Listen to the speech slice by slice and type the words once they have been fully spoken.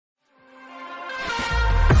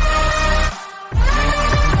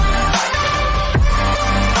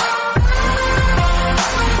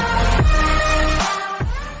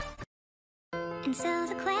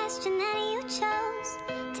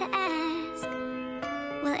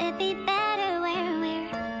be better where we're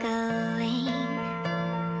going.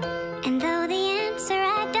 And though the answer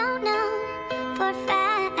I don't know for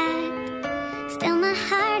fact, still my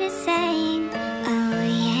heart is saying, oh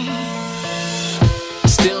yeah.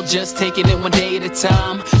 Still just taking it one day at a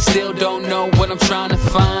time. Still don't know what I'm trying to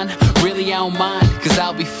find. Really I don't mind, cause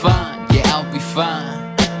I'll be fine. Yeah, I'll be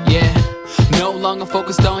fine. Yeah, no longer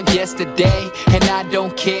focused on yesterday. And I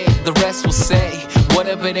don't care, the rest will say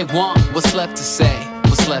whatever they want, what's left to say,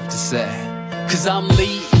 what's left to say. Cause I'm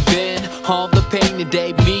leaving all the pain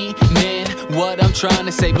today, meaning what I'm trying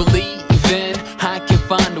to say, believing I can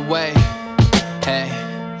find a way. Hey,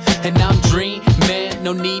 and I'm dreaming,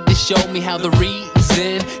 no need to show me how the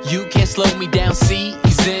reason. You can't slow me down,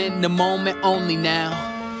 season the moment only now.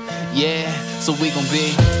 Yeah, so we gon'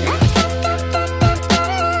 be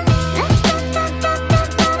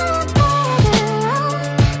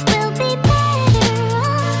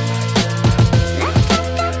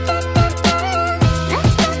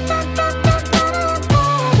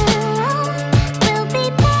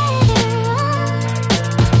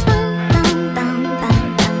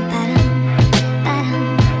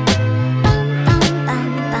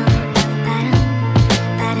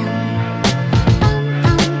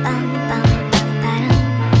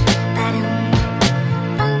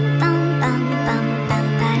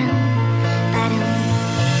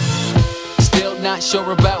not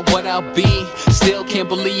sure about what I'll be. Still can't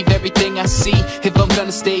believe everything I see. If I'm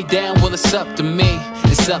gonna stay down, well it's up to me.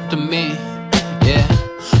 It's up to me, yeah.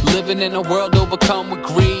 Living in a world overcome with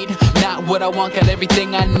greed. Not what I want, got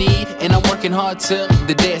everything I need. And I'm working hard till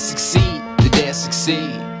the day I succeed. The day I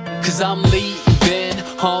succeed. Cause I'm leaving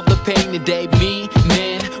all the pain today,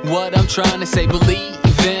 meaning what I'm trying to say,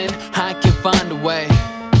 believing I can find a way.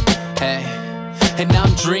 Hey, and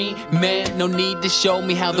I'm dreaming, no need to show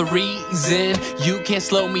me how the reason. You can't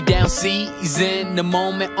slow me down, season the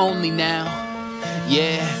moment only now.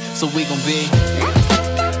 Yeah, so we gon' be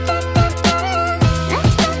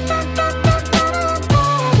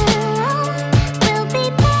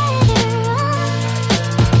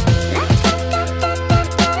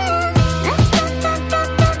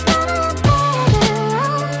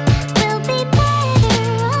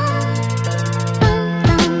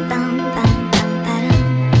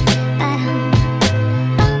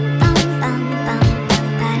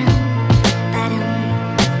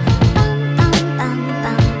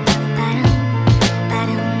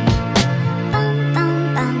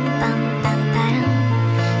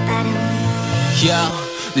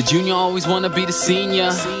the junior always wanna be the senior.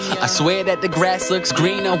 I swear that the grass looks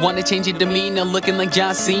greener. Wanna change your demeanor, looking like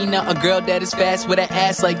John Cena. A girl that is fast with an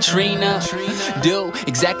ass like Trina. Do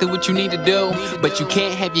exactly what you need to do, but you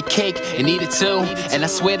can't have your cake and eat it too. And I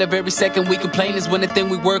swear that every second we complain is when the thing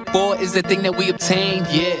we work for is the thing that we obtain.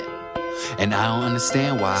 Yeah, and I don't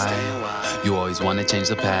understand why you always wanna change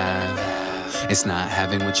the path. It's not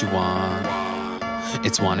having what you want,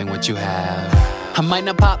 it's wanting what you have. I might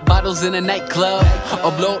not pop bottles in a nightclub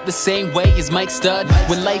or blow up the same way as Mike Stud.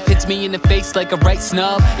 When life hits me in the face like a right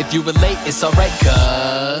snub, if you relate, it's alright,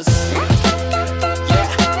 cuz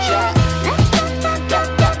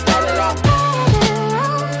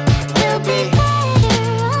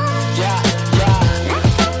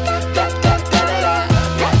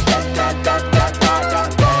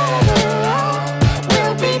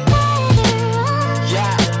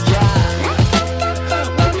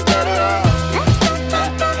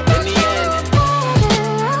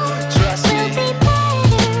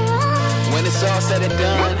said and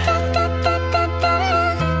done,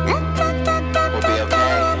 we'll be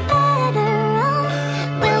okay.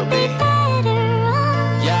 We'll be,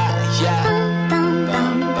 yeah, yeah.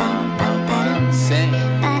 Sing,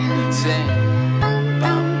 sing.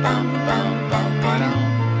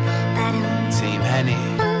 Team Henny,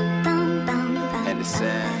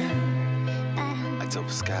 Hendersin, October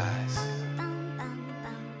skies.